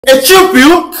A chill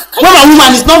pill? When a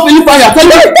woman is not feeling fine, you're telling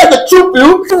me that's a chill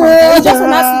pill? It's just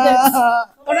an accident.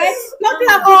 Alright? Nothing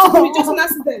happened to me, just an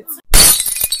accident.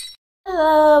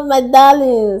 Hello, my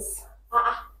darlings.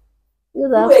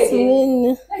 Good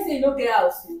afternoon. Let's say you don't get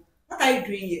house. What are you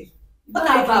doing here? What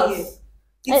are you doing here?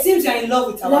 It seems you're in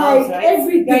love with our house, right?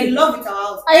 Every day. You're in love with our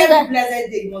house. Every blessed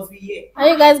day you must be here. Are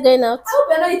you guys going out? I hope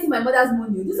you're not eating my mother's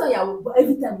money. This is why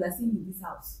every time we are seeing you in this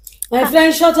house. My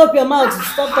friend, shut up your mouth.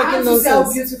 Stop talking nonsense.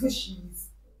 How beautiful she is.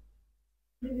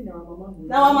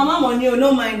 Now our mama money,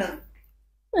 no minor.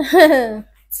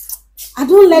 I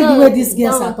don't like the way these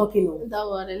girls are talking. Don't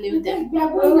worry, leave them.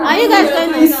 Are you guys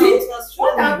going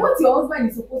out? What your husband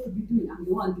is supposed to be doing, I'm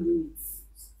the one doing it.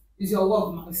 It's your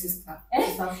work, my sister.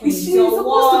 She's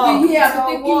supposed to be here to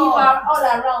take you all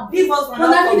around. Leave husband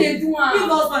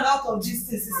out of this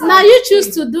thing. Now you choose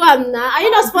to do it now. Are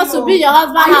you not supposed to be your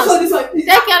husband's house?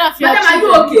 Take care of your children. Are you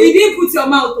okay? You didn't put your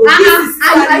mouth on.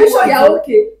 Are you sure you're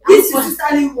okay? This is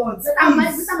sisterly words.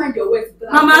 Better mind your words.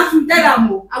 Mama, tell them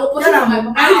more. I will put them on my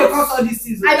mama. I need to cut all these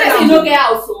things. I bet you don't get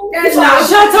out, so.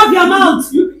 Shut up your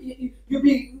mouth. You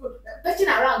be touching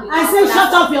around. I say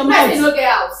shut up your mouth. I say no get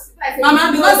out.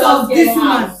 Mama, because of this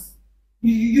woman,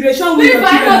 you dey show me your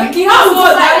children. You don't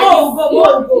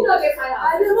get fired.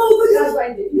 I don't know. That's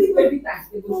why they every time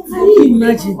they go. Can you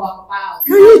imagine?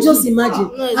 Can you just imagine?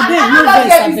 No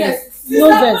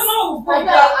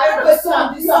verse.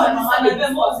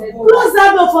 Close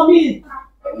that door for me.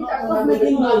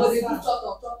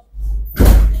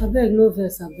 I beg, no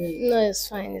verse, I beg. No, it's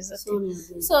fine. It's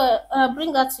okay. So,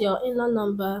 bring out your in-law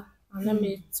number and let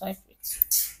me type it.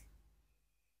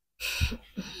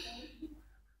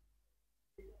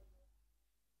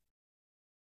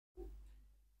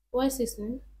 What's his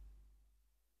name?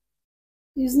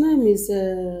 His name is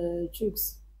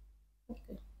Chooks.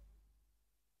 Okay.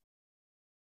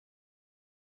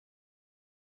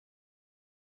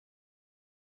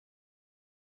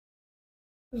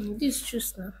 This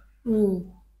Chooks now.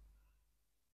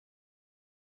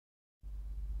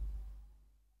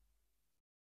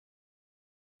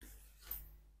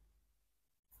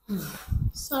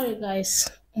 Sorry guys.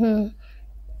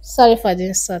 Sorry for the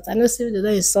insult. I know if they don't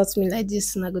insult me like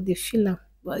this and I go the feel,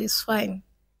 but it's fine.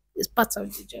 It's part of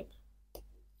the job.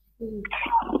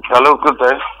 Hello, good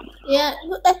day. Yeah,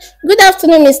 good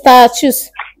afternoon, Mr. Chus.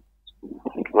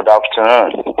 Good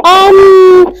afternoon.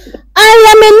 I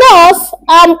am a nurse.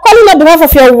 I'm calling on behalf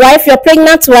of your wife, your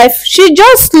pregnant wife. She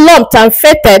just slumped and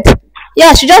fainted.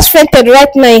 Yeah, she just fainted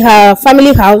right now in her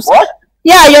family house. What?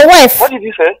 Yeah, your wife. What did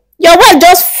you say? Your wife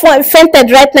just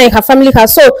fainted right now in her family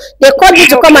house. So they called me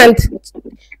to come and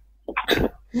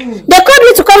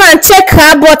check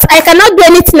her, but I cannot do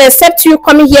anything except you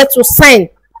coming here to sign.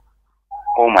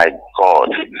 Oh my God.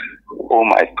 Oh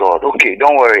my God. Okay,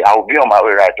 don't worry. I'll be on my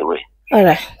way right away. All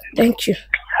right. Thank you.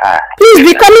 Please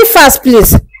be coming fast,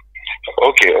 please.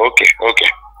 Okay.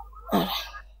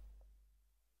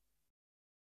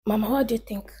 Mama, what do you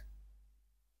think?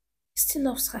 He still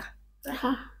loves her.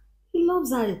 He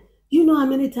loves her. You know how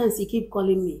many times he keep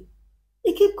calling me?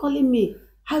 He keep calling me.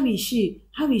 How is she?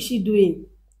 How is she doing?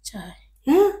 Child.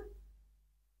 Huh?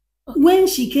 Okay. When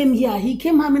she came here, he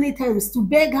came how many times to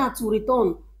beg her to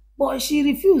return, but she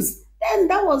refused. Then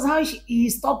that was how he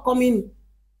stopped coming.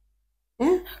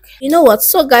 Huh? Okay. You know what?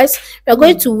 So guys, we are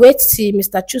going to wait till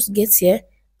Mr. Chus gets here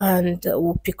and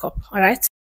we'll pick up. All right?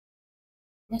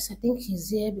 Yes, I think he's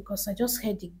here because I just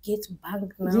heard the gate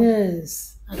bang now.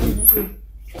 Yes. I don't know.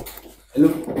 Hello.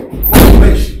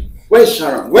 Where is she? Where's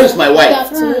Sharon? Where's my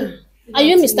wife? Are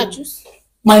you Mr. Chus?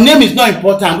 My name is not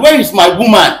important. Where is my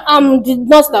woman? The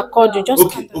nurse that called you. Just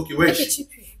okay. Where is she?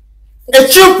 A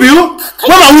chill pill?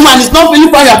 When a woman is not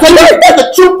feeling fine, you're telling me that's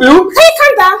a chill pill? Can you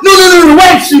calm down? No.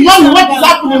 Where is she? Mommy, what is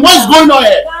happening? What is going on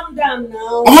here? Calm down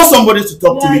now. I want somebody to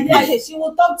talk to me. Yeah, she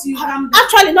will talk to you.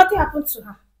 Actually, nothing happened to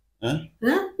her. Huh?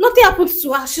 Nothing happened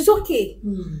to her. She's okay.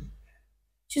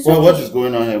 She's okay. What is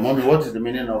going on here? Mommy, what is the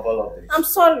meaning of all of this? I'm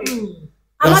sorry.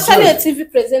 I'm actually a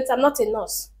TV presenter. I'm not a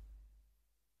nurse.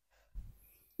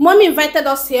 Mommy invited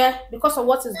us here because of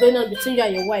what is going on between you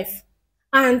and your wife.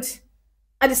 And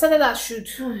I decided I should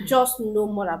just know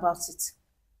more about it.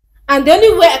 And the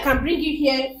only way I can bring you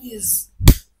here is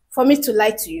for me to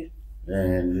lie to you.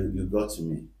 And you got to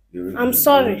me. I'm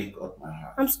sorry. You really got my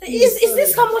heart. Is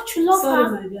this how much you love her?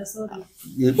 Sorry, my dear, sorry.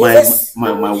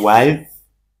 My wife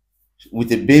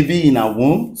with a baby in her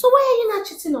womb. So why are you not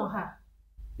cheating on her?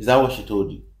 Is that what she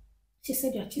told you? She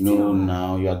said you're cheating on her.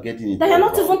 No, you are getting it. That you're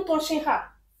not even touching her.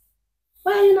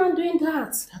 Why are you not doing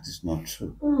that? That is not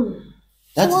true.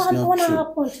 That is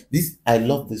not true. I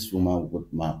love this woman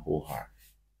with my whole heart.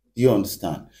 Do you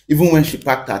understand? Even when she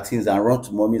packed her things and ran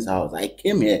to mommy's house, I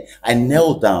came here, I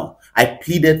knelt down, I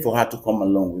pleaded for her to come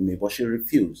along with me, but she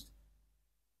refused.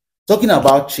 Talking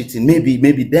about cheating,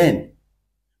 maybe then.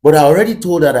 But I already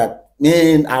told her that,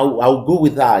 man, I'll go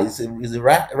with her. It's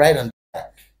right on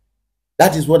that.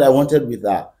 That is what I wanted with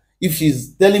her. If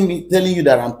she's telling you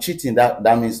that I'm cheating, that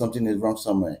means something is wrong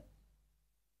somewhere.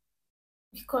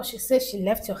 Because she said she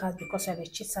left your house because you're a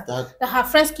cheater. That her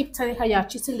friends keep telling her you're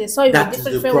cheating. They saw you with different friends.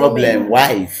 That is the problem,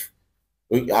 wife.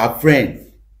 Our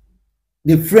friend.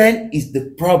 The friend is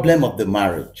the problem of the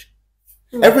marriage.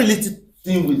 Every little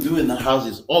thing we do in the house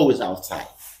is always outside.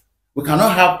 We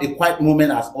cannot have a quiet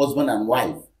moment as husband and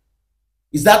wife.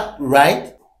 Is that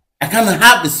right? I cannot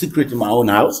have the secret in my own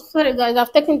house. Sorry guys,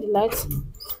 I've taken the lights.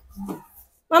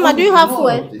 Mama, do you have fuel?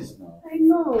 I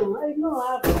know.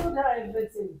 I've told her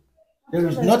everything. There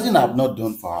is nothing I've not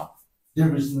done for her.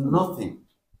 There is nothing.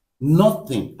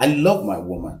 Nothing. I love my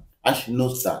woman and she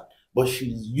knows that. But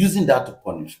she's using that to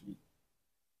punish me.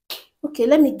 Okay,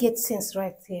 let me get things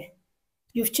right here.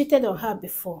 You've cheated on her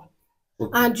before.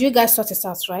 Okay. And you guys sort it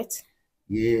out, right?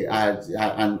 Yeah,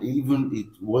 and even it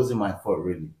wasn't my fault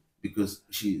really. Because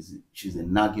she's a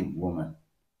nagging woman.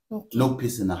 Okay. No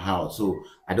peace in the house. So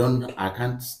I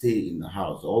can't stay in the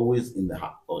house. Always in the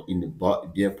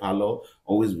beer parlor,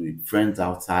 always with friends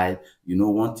outside,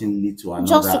 one thing lead to another.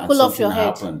 Just to pull off your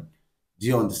head. Happened. Do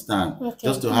you understand? Okay.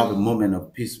 Just to have a moment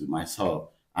of peace with myself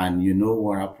and you know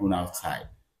what happened outside.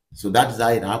 So that is how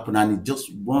it happened, and it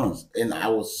just once, and I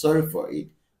was sorry for it.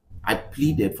 I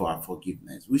pleaded for her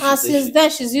forgiveness. And since then,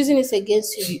 she's using it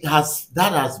against you.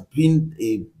 That has been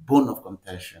a bone of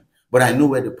contention. But I know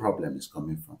where the problem is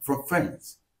coming from. From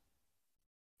friends.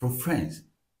 From friends.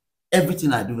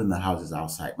 Everything I do in the house is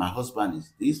outside. My husband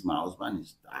is this, my husband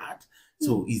is that.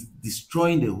 So he's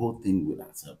destroying the whole thing with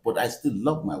herself. But I still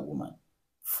love my woman.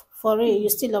 For real, you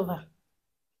still love her?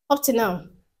 Up to now?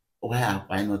 Why have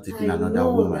I not taken another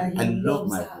woman? I love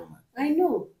my woman. I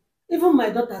know. Even my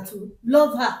daughter too.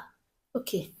 Love her.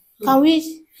 Okay. Can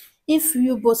we, if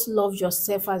you both love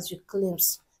yourself as you claim,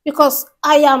 because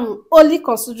I am only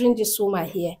considering this woman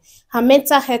here, her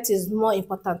mental health is more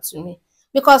important to me.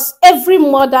 Because every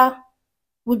mother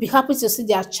would be happy to see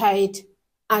their child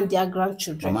and their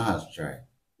grandchildren. Mama has tried.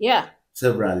 Yeah.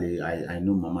 Severally, I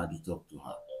know Mama did talk to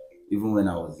her. Even when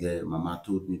I was there, Mama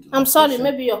told me to. I'm sorry,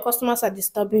 maybe your customers are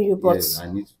disturbing you, but yes,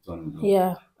 I need to turn it off.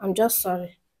 Yeah, I'm just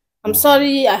sorry. I'm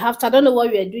sorry, I don't know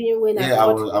what you were doing when I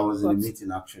was in a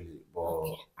meeting actually, but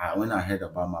okay. When I heard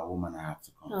about my woman, I have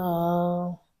to come.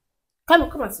 Oh.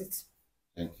 Come and sit.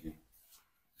 Thank you.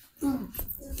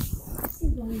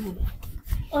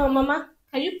 Oh, Mama,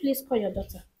 can you please call your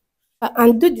daughter?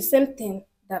 And do the same thing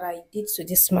that I did to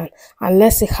this man, and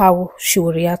let's see how she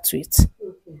will react to it.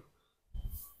 Okay.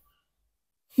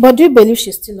 But do you believe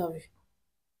she still loves you?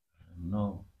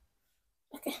 No.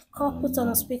 Okay, call, put on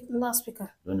a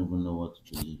loudspeaker. I don't even know what to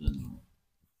believe anymore.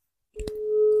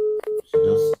 She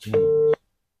just changed.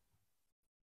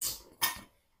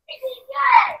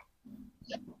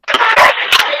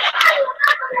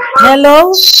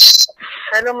 Hello?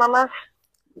 Hello, Mama.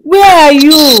 Where are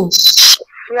you?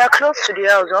 We are close to the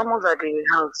house, almost at the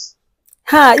house.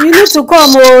 You need to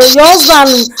come. Oh, your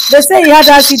husband, they say he had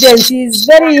an accident. He's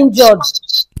very injured.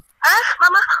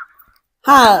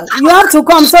 Mama? You have to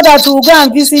come so that we'll go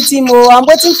and visit him. Oh, I'm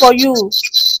waiting for you.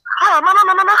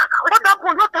 Mama, what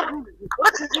happened?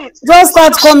 What is it? Just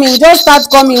start coming.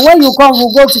 When you come,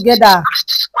 we'll go together.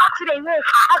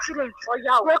 Accident. Oh,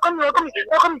 yeah. Welcome.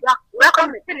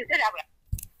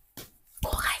 Go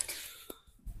hide.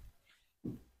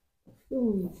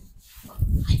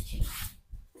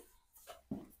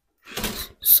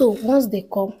 So once they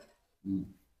come,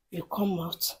 you come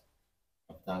out.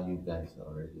 After you guys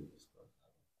already discussed.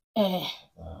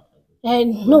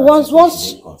 No,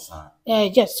 once.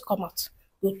 Just come out.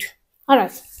 Good. All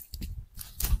right.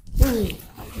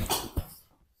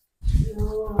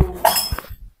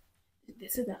 They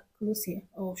say that close here,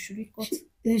 or should we cut?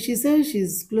 She says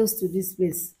she's close to this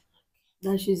place.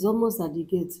 That she's almost at the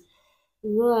gate.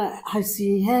 As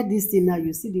she heard this thing now,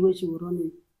 you see the way she was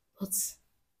running. But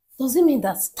does it mean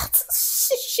that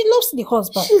she loves the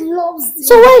husband? She loves the...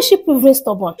 So why is she proving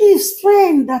stubborn? It's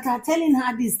friends that are telling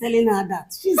her this, telling her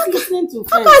that. She's listening to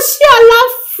friends. How can she allow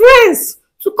friends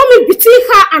to come in between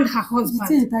her and her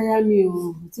husband? It entire me.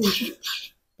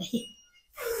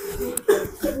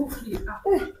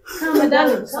 Calm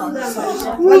down. Calm down.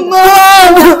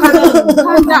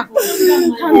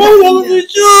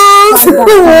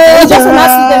 Just an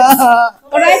accident.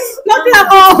 Alright? Nothing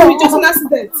happened. Just an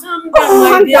accident.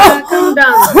 Calm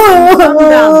down.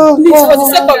 Please, for the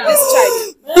sake of this child.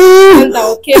 Calm down,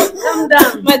 okay? Calm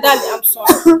down. My darling, I'm sorry.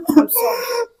 I'm sorry.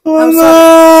 I'm sorry.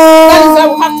 That is why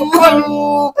we have to call you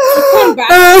to come back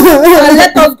and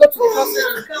let us go to the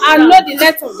hospital and know the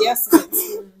length of the accident.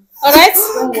 Alright?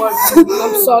 Don't worry.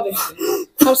 I'm sorry.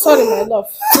 I'm sorry, my love.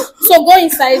 So go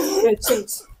inside and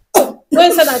change. Go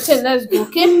inside and change. Let's go,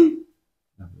 okay?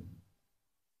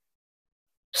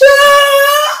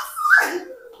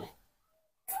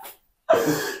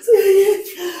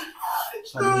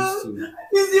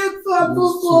 I'm so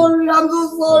sorry. I'm so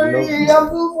sorry. I'm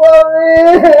so sorry.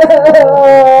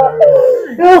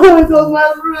 It was my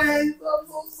friend. I'm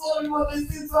so sorry, my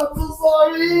sister. I'm so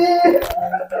sorry.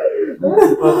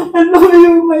 I love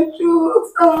you, my truth.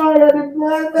 I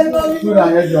love you. I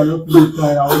heard you are not feeling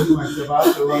fine. I will do myself. I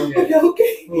have to run here.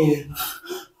 Okay.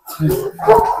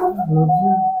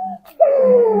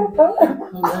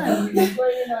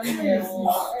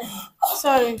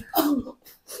 Sorry.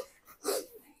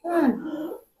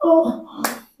 Oh,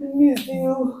 I miss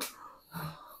you.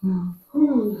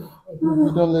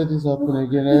 Don't let this happen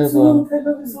again I ever. love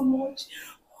you so much.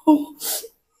 Oh.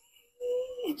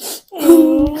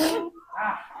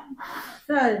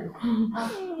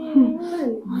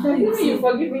 You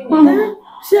forgiving him?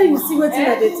 Sure, you see what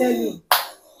they tell you.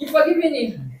 You forgiving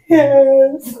him?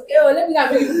 Yes. Let me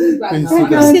have you back.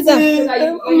 Sit down. Me.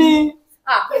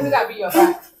 Let me have your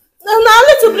back. No,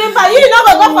 only to bring back. You not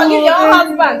go forgive your own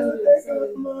husband.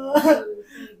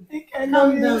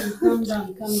 Calm down, calm down,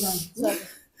 calm down. Sorry.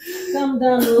 Calm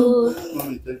down, oh.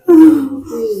 Mommy, thank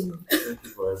you. Thank you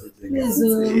for everything.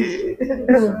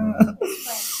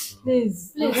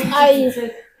 Please, Please,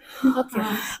 okay.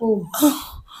 home.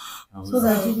 So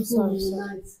that you can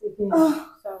relax again.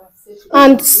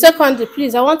 And secondly,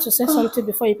 please, I want to say something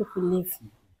before you people leave.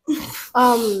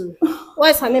 What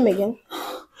is her name again?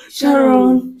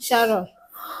 Sharon.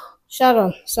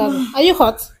 Sharon, sorry. Are you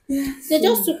hot? Yes. They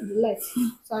just took the light.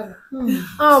 Sorry.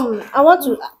 I want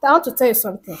to tell you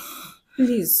something.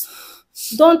 Please,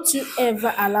 don't you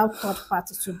ever allow third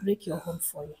party to break your home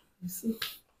for you.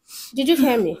 Did you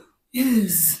hear me?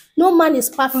 Yes. No man is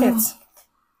perfect.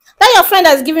 That your friend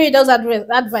has given you those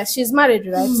advice. She's married,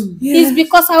 right? Yeah. It's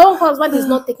because her own husband is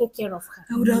not taking care of her.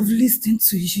 I would have listened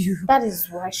to you. That is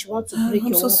why she wants to break I'm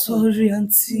your so home. sorry,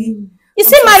 Auntie. You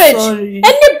see, marriage. Sorry.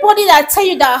 Anybody that tell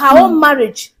you that her own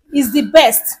marriage is the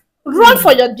best, run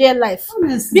for your dear life.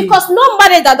 Honestly. Because no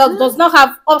marriage that does not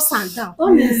have ups and downs.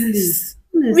 Honestly.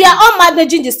 We are all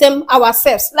managing the same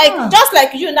ourselves. Like just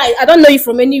like you and I don't know you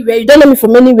from anywhere. You don't know me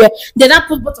from anywhere. Then I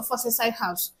put both of us inside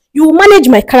house. You will manage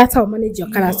my character, I'll manage your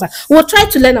character. We'll try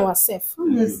to learn ourselves.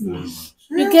 Honestly.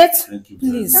 You get?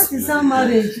 Please. That is how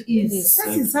marriage is.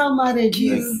 That is how marriage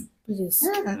is. Please.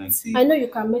 Auntie. I know you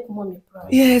can make mommy proud.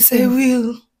 Yes, I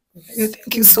will.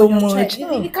 Thank you so much.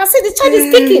 You can see the child is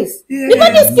kicking. The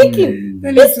body is kicking.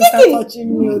 Tell him to start touching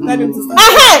me. Tell him to start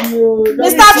touching me.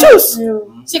 Mr. Choose.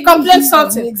 She complained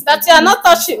something that you are not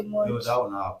touching. No, that will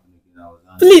not happen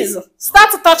again. Please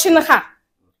start touching her.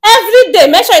 Every day,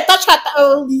 make sure you touch her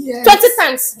 20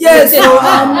 times. Yes, so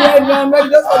I'm ready.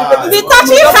 Be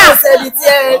touching her.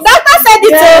 Doctor said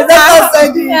it. Doctor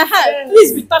said it.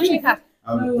 Please be touching her.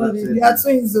 They are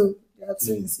twins, though. They are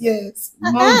twins. Yes.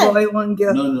 One boy, one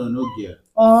girl. No girl.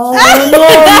 Oh, no.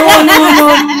 I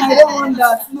don't want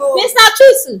that. No. Mr.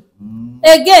 Chusu,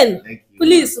 again, Thank you.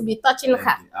 please be touching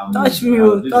her. Touch me.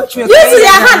 Use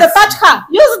your hand to touch her.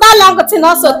 Use that long thing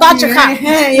also touch her. I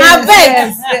beg.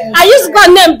 I use God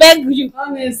name beg you.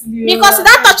 Honestly. Because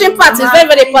that touching part is very,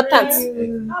 very important.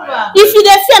 If you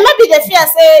dey fear, maybe they fear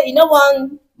say you know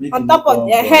one on top of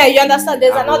their hair. You understand?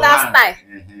 There's another style.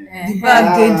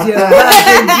 Bad danger.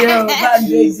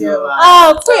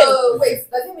 Oh, queen. So wait,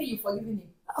 does it mean you forgiving him?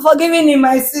 Forgiving him,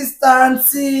 my sister,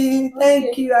 Auntie.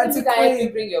 Thank you, Auntie. You can help you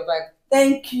bring your bag.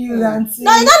 Thank you, Auntie.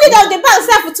 No, you don't need the bag.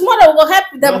 Self tomorrow we will help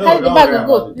them carry the bag and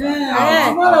go. Yeah,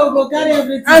 tomorrow we'll go carry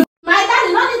everything. My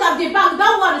daddy, no need of the bag.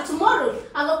 Don't worry. Tomorrow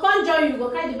I will come join you. Go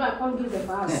carry the bag. Come give the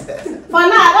bag. For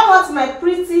now, I don't want my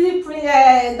pretty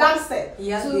dancer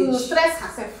to stress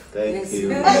herself. Thank you.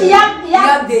 No,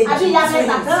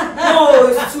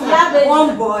 it's two.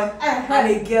 One boy and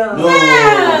a girl. No,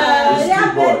 it's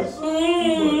two boys.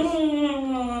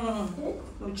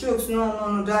 Jokes,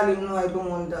 no, darling, no, I don't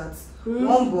want that.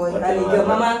 One boy and a girl.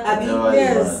 Mama, Abby,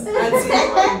 yes. Auntie.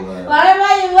 Whatever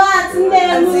you want,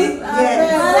 Auntie, yes.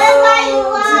 Whatever you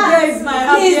want. Today is my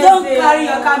Please don't carry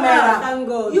your camera.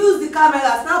 Use the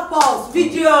camera, snap pause,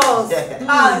 videos.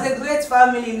 It's a great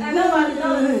family. I know what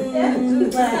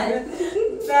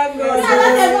Thank God.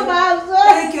 Thank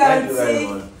Thank you, Auntie. Thank you very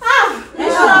much.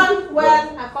 Mission well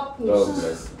accomplished. God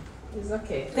bless you. It's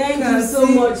okay. Thank you so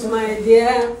much, my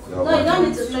dear. No, you don't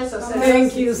need to stress yourself.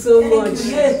 Thank you so much.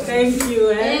 Thank you.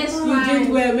 It's You did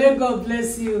well. May God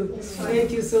bless you.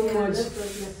 Thank you so much.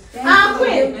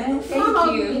 Queen. Thank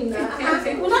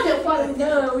you. We're not the quarrel.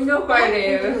 No, we don't quarrel.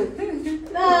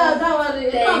 No, don't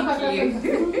worry. Thank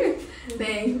you.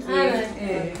 Thank you.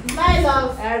 Alright. My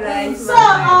love. Alright. So,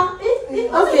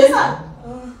 okay.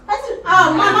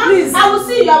 Mama, please. I will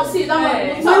see you. Don't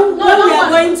worry. When we are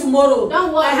going tomorrow,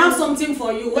 Don't worry. I have something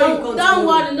for you. When you come Don't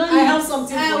worry. No, I have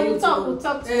something for you. We'll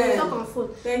talk on phone.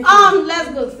 Thank you.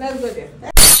 Let's go there.